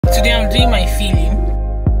Today I'm doing my feeling.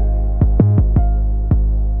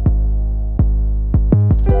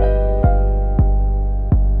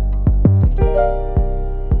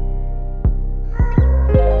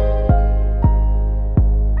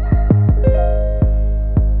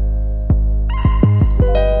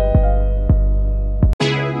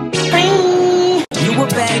 You a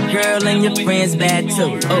bad girl and your friends bad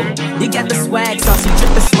too. Oh, you got the swag sauce, you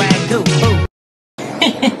took the swag too. Oh.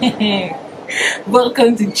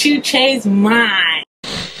 Welcome to Chuches Mind.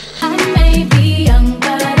 I may be young,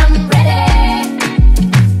 but I'm ready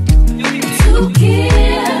to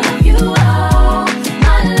give you all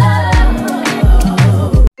my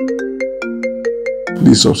love.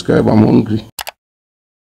 Please subscribe, I'm hungry.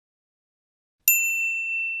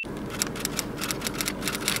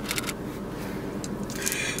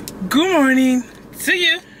 Good morning to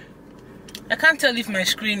you. I can't tell if my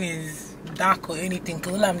screen is dark or anything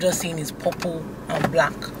because all I'm just seeing is purple and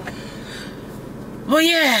black. But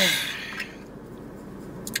yeah,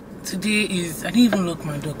 today is, I didn't even look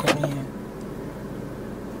my door coming here.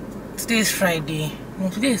 Today is Friday. No,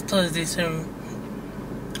 today is Thursday, so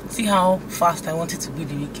see how fast I want it to be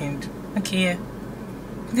the weekend. Okay, yeah.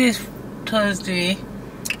 Today is Thursday.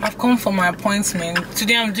 I've come for my appointment.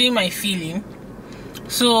 Today I'm doing my feeling.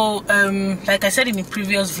 So like I said in the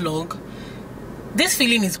previous vlog, this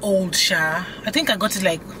feeling is old, Sha. I think I got it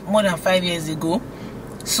like more than 5 years ago.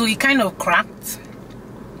 So it kind of cracked.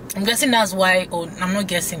 I'm guessing that's why, or I'm not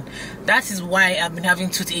guessing, that is why I've been having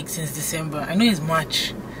toothache since December. I know it's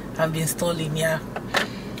March. I've been stalling, yeah.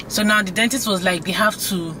 So now the dentist was like, they have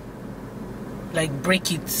to like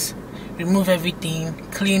break it, remove everything,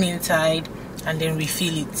 clean inside, and then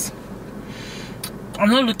refill it. I'm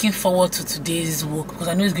not looking forward to today's work because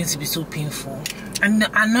I know it's going to be so painful. And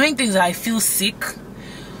the annoying thing is that I feel sick.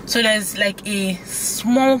 So there's like a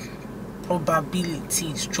small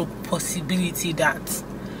probability, stroke possibility that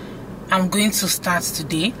I'm going to start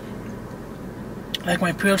today. Like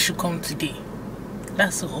my period should come today.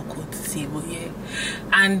 That's so awkward to say, but yeah.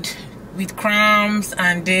 And with cramps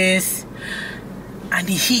and this and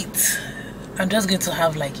the heat, I'm just going to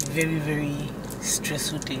have like a very, very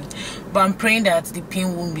stressful day. But I'm praying that the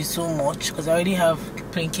pain won't be so much because I already have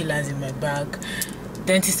painkillers in my bag.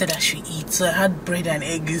 Dentist said I should eat, so I had bread and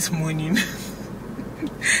egg this morning.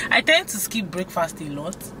 I tend to skip breakfast a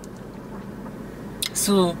lot,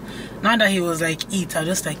 so now that he was like eat, I was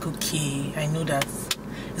just like, okay, I know that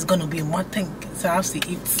it's gonna be one thing, so I have to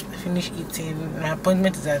eat. Finish eating. My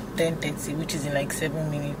appointment is at 10:30, which is in like 7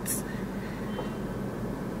 minutes.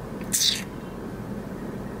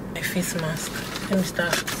 My face mask, let me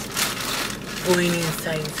start going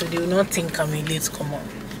inside so they will not think I'm a late comer.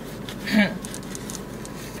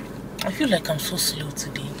 I feel like I'm so slow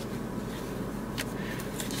today.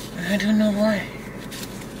 I don't know why.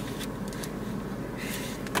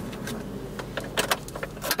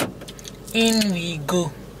 In we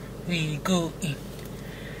go in.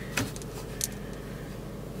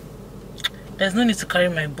 There's no need to carry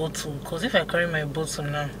my bottle because if I carry my bottle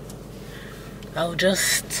now, I'll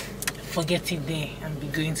just forget it there and be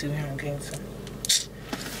going to where I'm going to.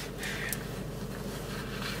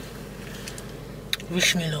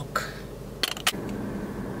 Wish me luck.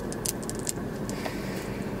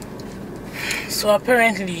 So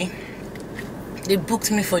apparently they booked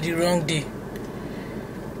me for the wrong day.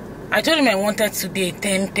 I told him I wanted today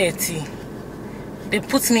 10:30. They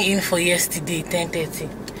put me in for yesterday 10:30.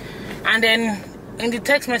 And then in the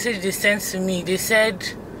text message they sent to me, they said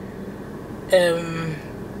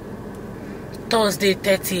Thursday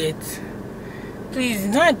 30th. Please,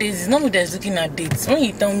 nowadays it's not me that's looking at dates. When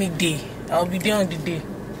you tell me day, I'll be there on the day.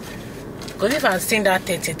 Because if I had seen that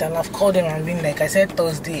 30th, I'll have called them and been like, I said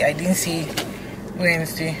Thursday, I didn't say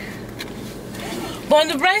Wednesday. But on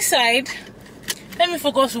the bright side, let me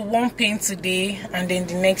focus with one pain today and then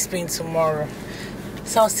the next pain tomorrow.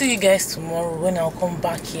 So I'll see you guys tomorrow when I'll come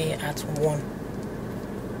back here at 1.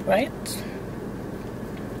 Right?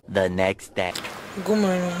 The next day. Good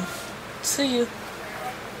morning. See you.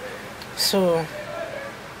 So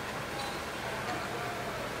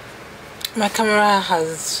my camera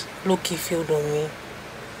has low-key failed on me.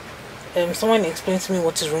 Someone explained to me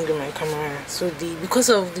what is wrong with my camera. So because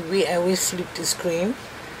of the way I always flip the screen,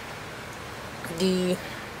 I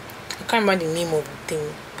can't remember the name of the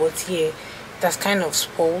thing, but yeah, that's kind of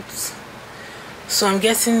spoiled. So I'm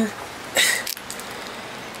guessing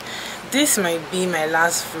this might be my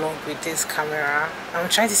last vlog with this camera. I'm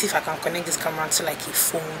trying to see if I can connect this camera to like a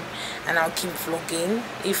phone and I'll keep vlogging.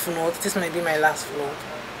 If not, this might be my last vlog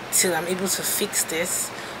till I'm able to fix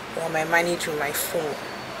this or I might manage with my phone.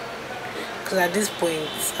 Because at this point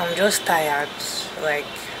I'm just tired. Like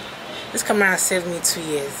This camera has served me 2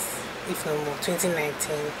 years, if no more. 2019,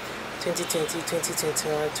 2020,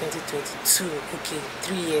 2021, 2022. Okay,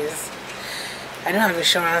 3 years. I don't have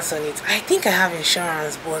insurance on it. I think I have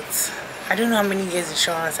insurance, but I don't know how many years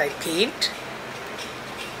insurance I paid.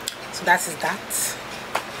 So that is that.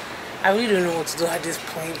 I really don't know what to do at this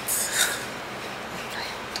point.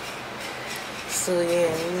 So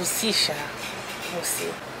yeah, we'll see, Sha. We'll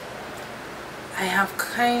see. I have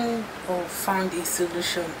kind of found a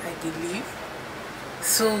solution, I believe.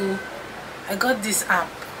 So I got this app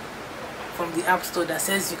from the app store that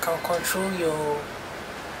says you can control your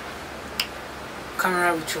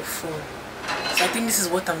camera with your phone. So I think this is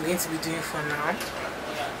what I'm going to be doing for now,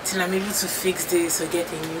 till I'm able to fix this or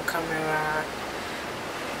get a new camera.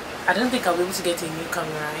 I don't think I'll be able to get a new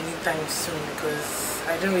camera anytime soon because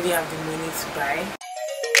I don't really have the money to buy.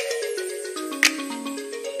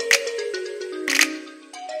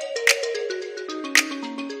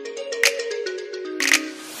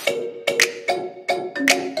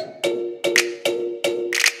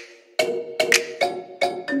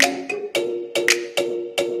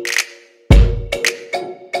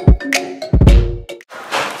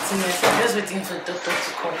 Waiting for the doctor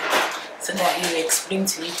to come so that he will explain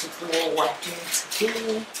to you people what we're doing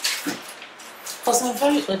today. For some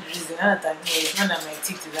very odd reason, now that I'm here, it's not that my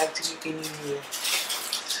teeth is actually paining me.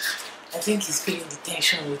 I think he's feeling the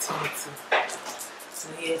tension with me too. So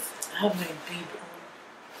yes, I have my bib on.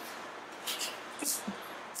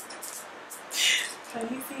 I'm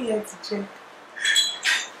using here to check.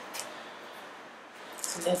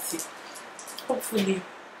 So let's see. Hopefully.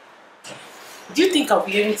 Do you think I'll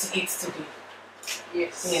be able to eat today?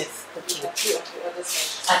 Yes. Yes. Okay. You can chew on the other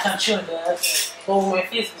side. I can chew on the other side. But will my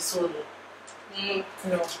face be swollen?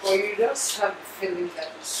 No. Or you just have the feeling that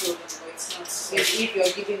it's swollen, but it's not. If you're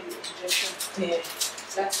giving the injection, Yeah.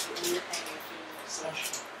 that's the only time you're feeling such.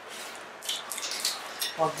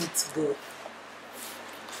 I'll good to go.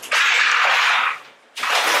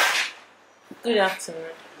 Good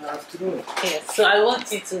afternoon. Good afternoon. Yes. So I want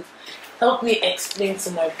you to help me explain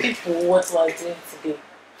to my people what we're doing today.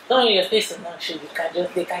 Don't know your face is not sure.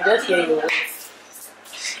 They can just hear your voice.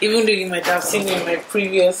 Even though you might have seen me in my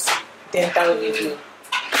previous dental video.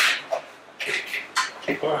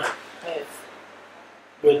 Alright. Yes.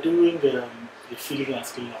 We're doing the filling and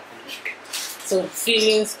scaling operation. So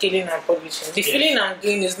filling, scaling and publishing. The Yes. filling I'm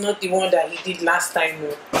doing is not the one that he did last time.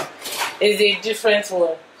 No. It's a different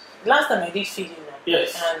one. Last time I did filling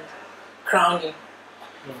Yes. and crowning.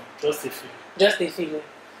 No, just the filling. Just the filling.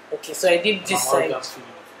 Okay, so I did this Amalgam side.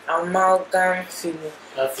 filling. Amalgam filling.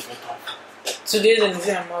 That's the better one. Today's one is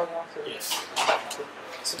amalgam filling. Yes.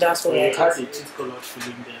 So that's what We I had did. a teeth color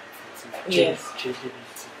filling there. Yes. Changing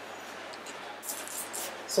it.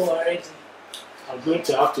 So already. I'm going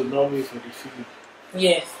to have to numb you for the filling.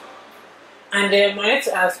 Yes. And I wanted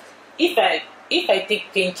to ask, if I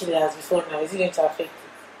take painkillers before now, is it going to affect it?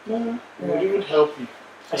 No. It will even help you.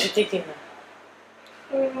 I should take it now.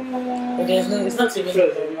 But there's no, it's not even.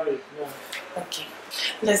 No. Okay.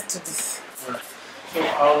 Let's do this. Alright. So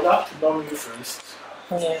I will have to numb you first.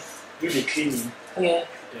 Yeah. Do the cleaning. Yeah.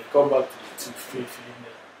 Then come back to the tooth filling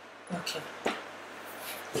there. Okay.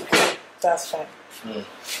 That's fine.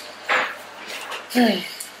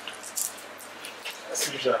 As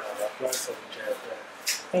usual, I'll apply some gel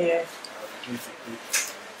there. Yeah. I'll reduce the grip.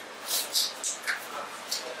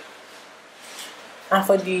 And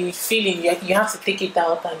for the filling, you have to take it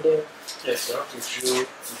out and then. Yes, you have to drill the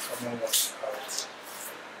common one out.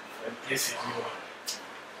 And place a new one.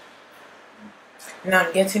 Now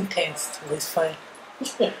I'm getting tensed, but it's fine.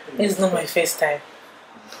 It's not my first time.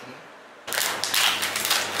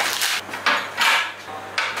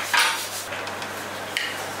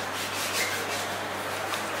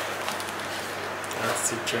 That's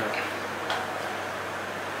the gel.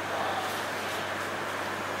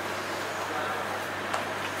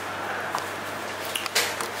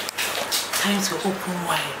 Time to open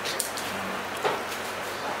wide.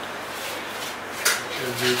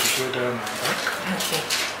 Just need to go down my back. Okay.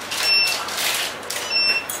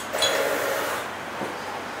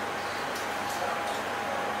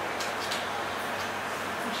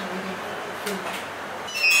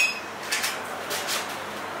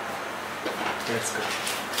 Let's go.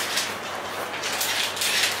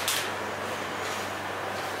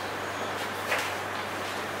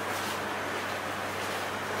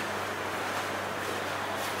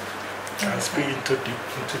 And spit into the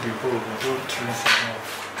bowl, but don't rinse it off.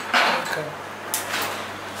 Okay.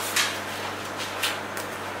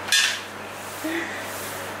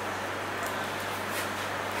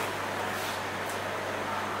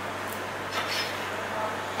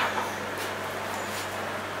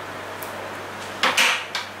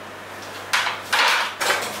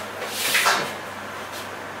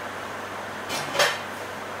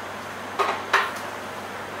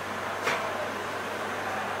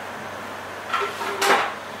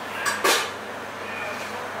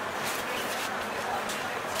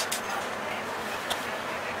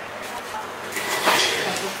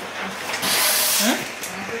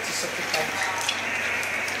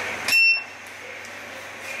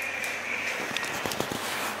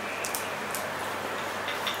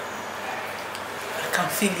 can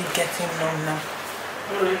feel it getting numb now.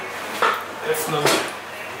 Alright. Let's know.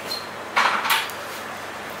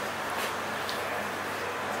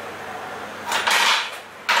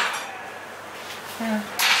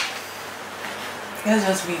 Let's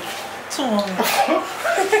just wait 2 more minutes.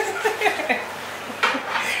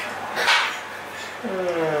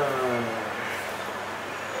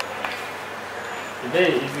 Today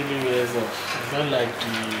easily wears off. It's not like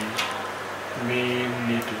the main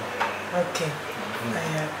needle. Okay.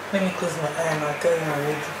 Let me close my eye and I'll tell you I'm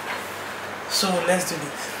ready. So let's do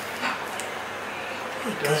this.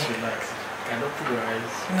 Just relax. Can you open your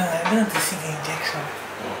eyes? No, I don't want to see the injection.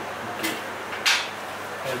 Okay.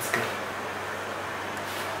 Let's go.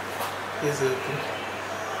 Here's open.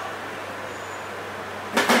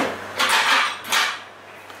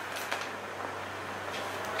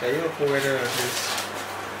 Can you open weather like this?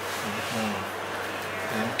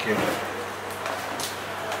 Thank you.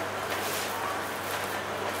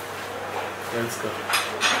 Let's go.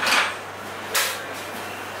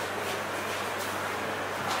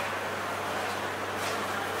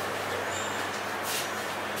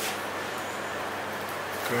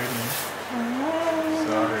 Go ahead, man.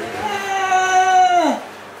 Sorry.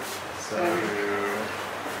 Sorry.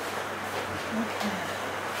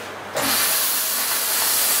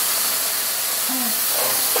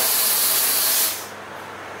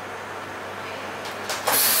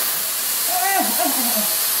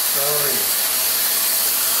 Sorry.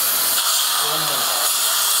 One more.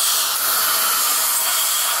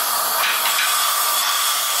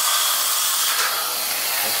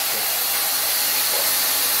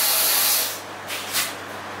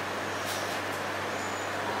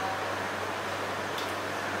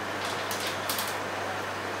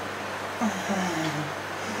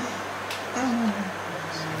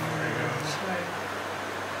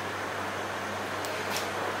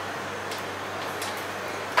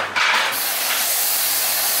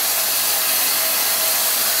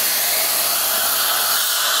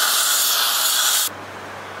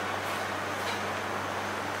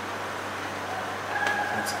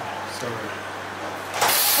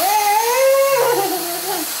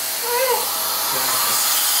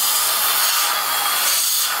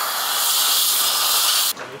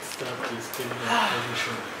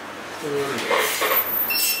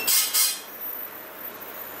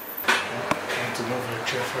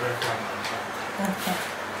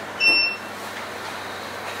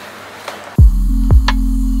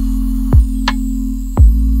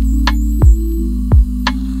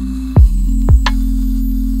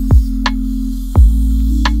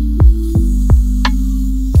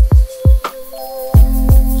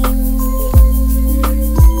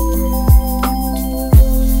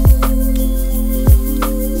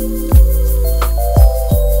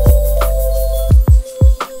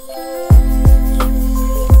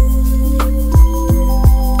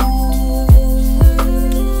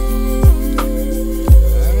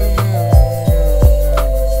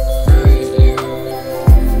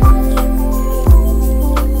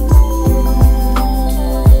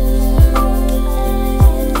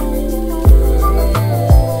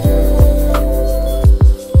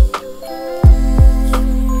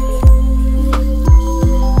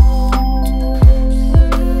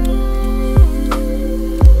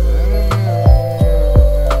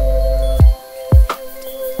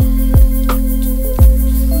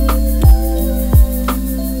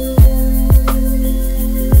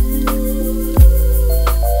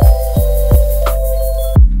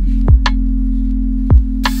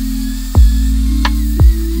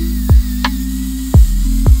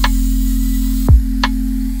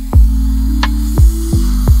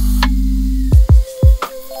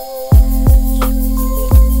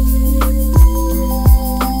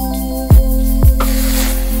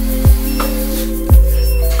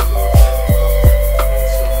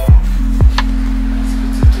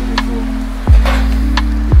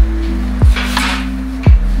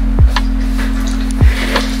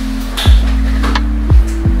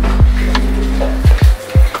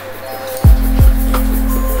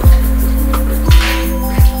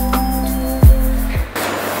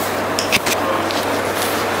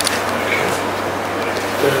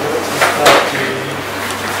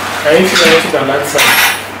 Can you feel anything on that side?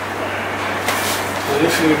 Does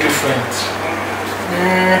it feel different?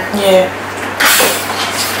 Yeah.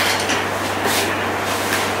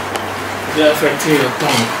 Is it affecting your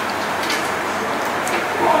tongue?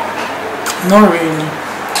 Not really.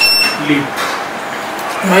 Lip?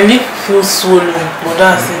 My lip feels swollen, but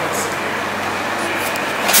that's it.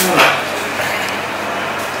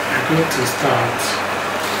 You're going to start,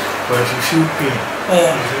 but if you feel pain,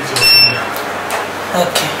 Yeah. raise your finger.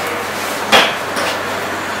 Okay.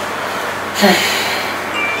 Test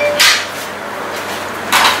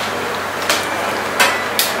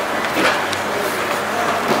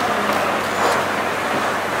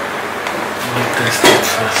it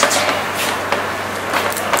first.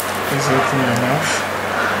 Please open your mouth.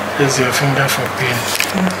 Use your finger for pain.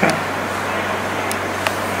 Okay.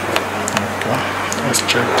 Okay. Let's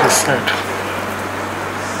check this side.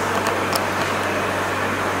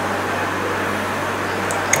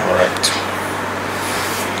 Alright.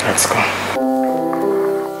 Let's go.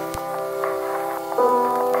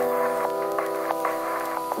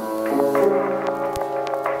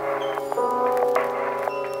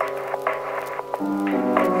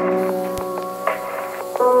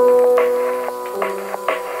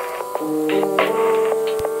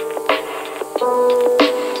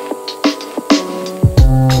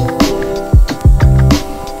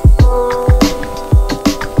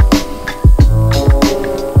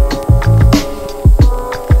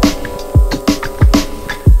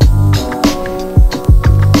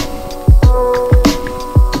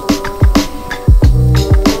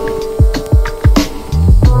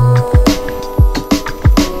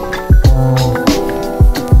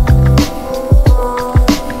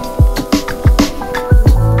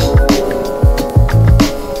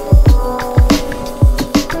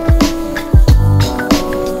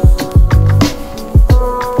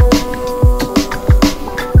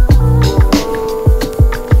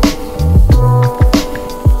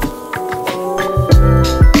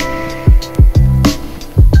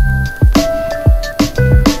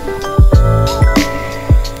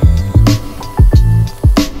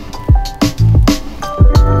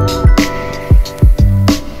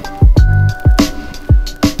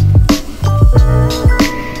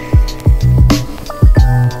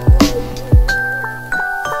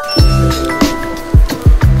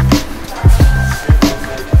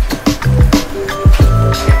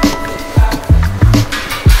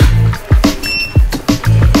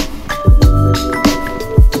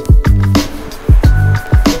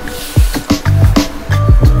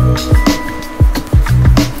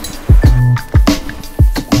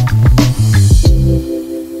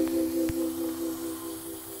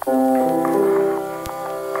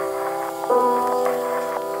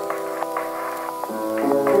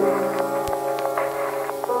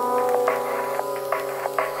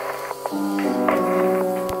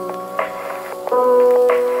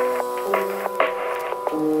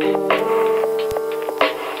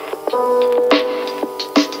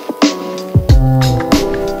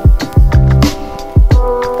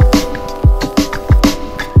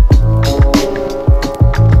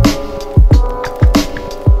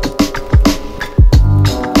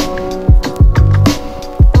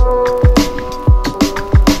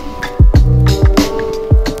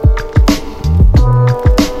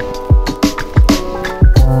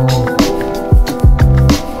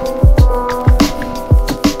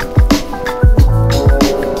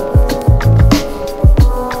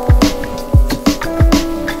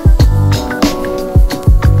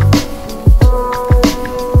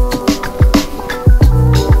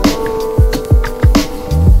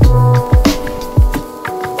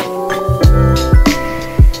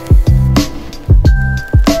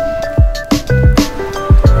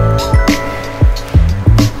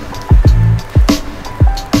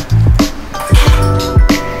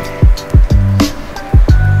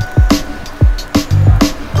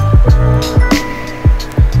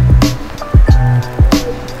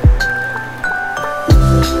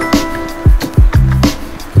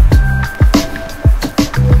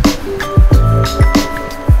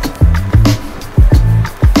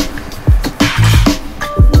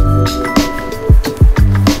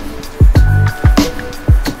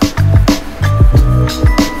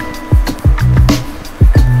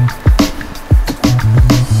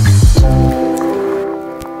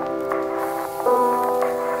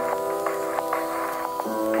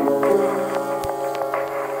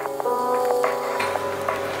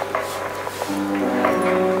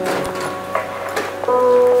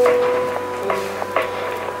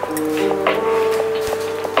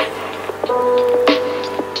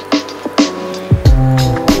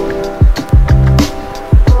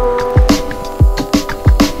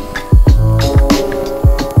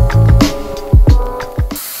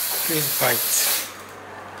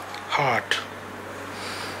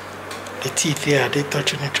 Teeth here, are they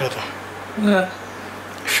touching each other? Yeah.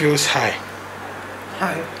 It feels high.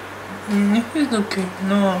 High. It feels okay.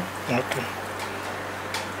 No. Okay.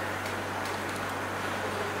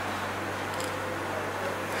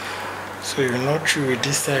 So you're not through with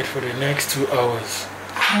this side for the next 2 hours.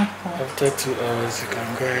 After 2 hours, you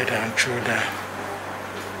can go ahead and throw that.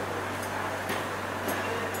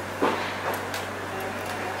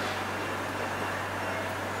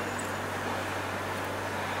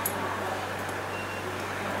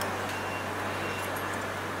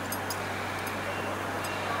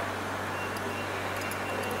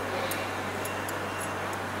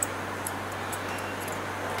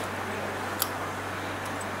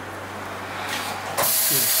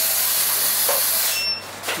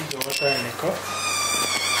 cup.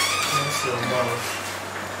 Rinse your mouth.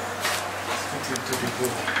 Put it to the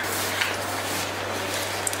bowl.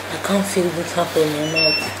 I can't feel what's happening in my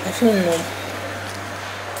mouth. I feel numb.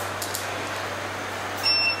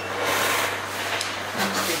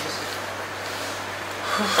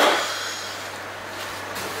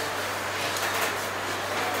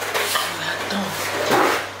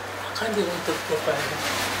 I can't even talk properly.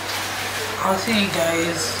 I'll see you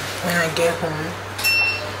guys when I get home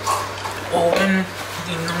or when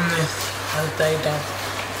the numbness has died down.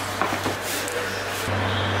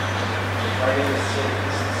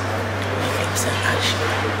 It's an action.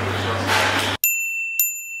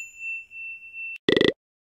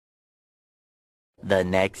 The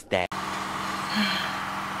next day.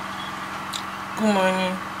 Good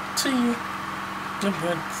morning to you. The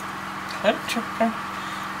birds.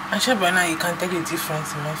 Actually, by now you can tell the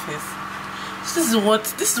difference in my face.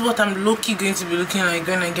 This is what I'm low-key going to be looking like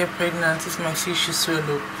when I get pregnant if my face should swell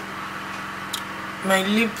up. My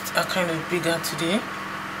lips are kind of bigger today.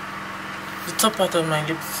 The top part of my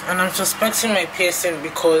lips. And I'm suspecting my piercing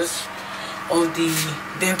because of the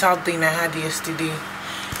dental thing I had yesterday.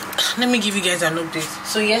 Let me give you guys an update.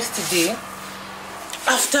 So yesterday,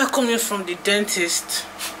 after coming from the dentist,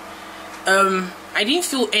 I didn't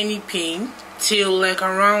feel any pain till like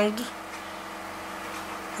around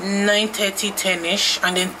 9:30, 10ish,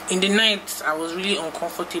 and then in the night I was really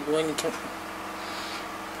uncomfortable when it came.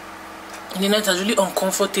 In the night I was really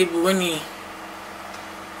uncomfortable when it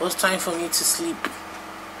was time for me to sleep.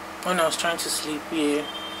 When I was trying to sleep, yeah,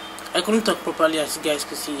 I couldn't talk properly, as you guys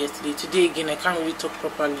could see yesterday. Today again I can't really talk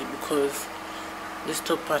properly because this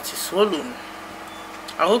top part is swollen.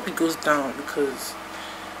 I hope it goes down because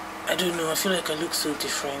I don't know, I feel like I look so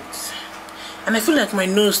different. And I feel like my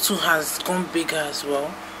nose too has gone bigger as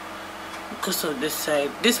well because of this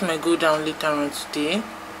side. This might go down later on today.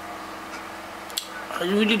 I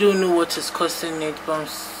really don't know what is causing it, but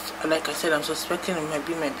like I said, I'm suspecting it might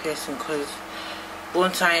be my piercing because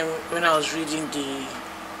one time when I was reading the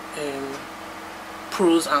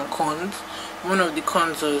pros and cons, one of the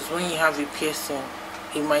cons was when you have a piercing,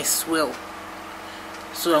 it might swell.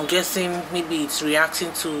 So I'm guessing maybe it's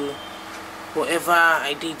reacting to whatever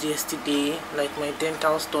I did yesterday, like my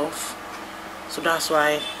dental stuff. So that's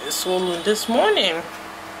why it's swollen this morning.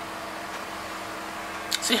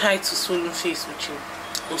 Say hi to swollen face with you,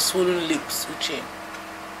 or swollen lips with you.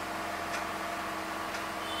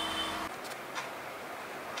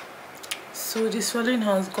 So the swelling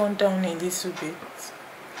has gone down a little bit,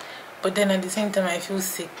 but then at the same time I feel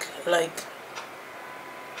sick. Like,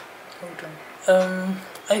 hold on.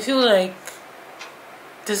 I feel like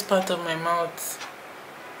this part of my mouth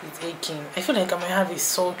is aching. I feel like I might have a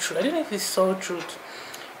sore throat. I don't know if it's sore throat,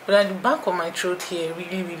 but at the back of my throat here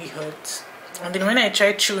really hurts. And then when I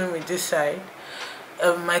try chewing with this side,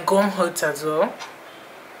 my gum hurts as well.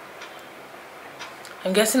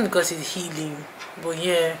 I'm guessing because it's healing, but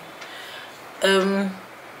yeah.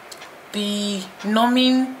 The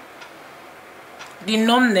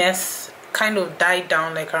numbness kind of died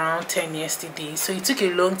down like around 10 yesterday, so it took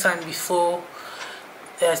a long time before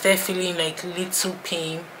I started feeling like little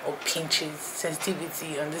pain or pinches,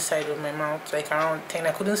 sensitivity on this side of my mouth, like around 10.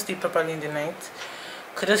 I couldn't sleep properly in the night.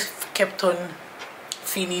 I just kept on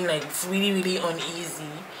feeling like really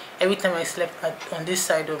uneasy every time I slept on this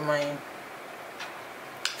side of my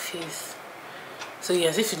face. So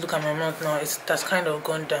yes, if you look at my mouth now, that's kind of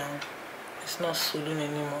gone down. It's not swollen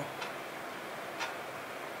anymore.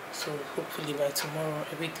 So hopefully by tomorrow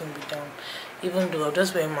everything will be down. Even though I'll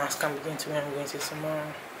just wear a mask and be going to where I'm going to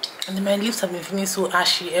tomorrow. And then my lips have been feeling so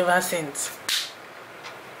ashy ever since.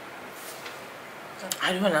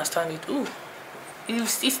 I don't understand it. Ooh, it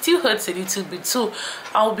still hurts a little bit. So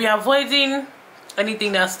I'll be avoiding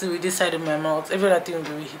anything that's to do with this side of my mouth. Every other thing will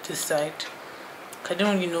be with this side. I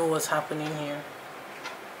don't really know what's happening here.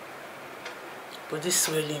 But this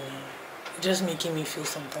swelling here, it's just making me feel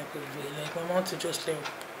some type of way. Like my mouth is just like...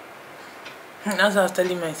 As I was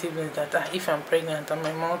telling my siblings that if I'm pregnant and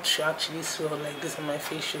my mouth should actually swell like this and my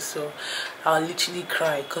face should swell, I'll literally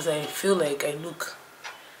cry because I feel like I look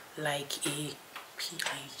like a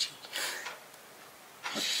PIG.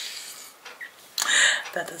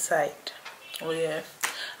 That aside, oh yeah,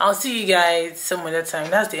 I'll see you guys some other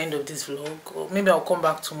time. That's the end of this vlog, or maybe I'll come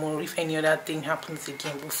back tomorrow if any other thing happens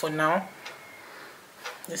again. But for now,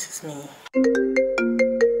 this is me.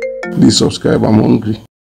 Please subscribe, I'm hungry.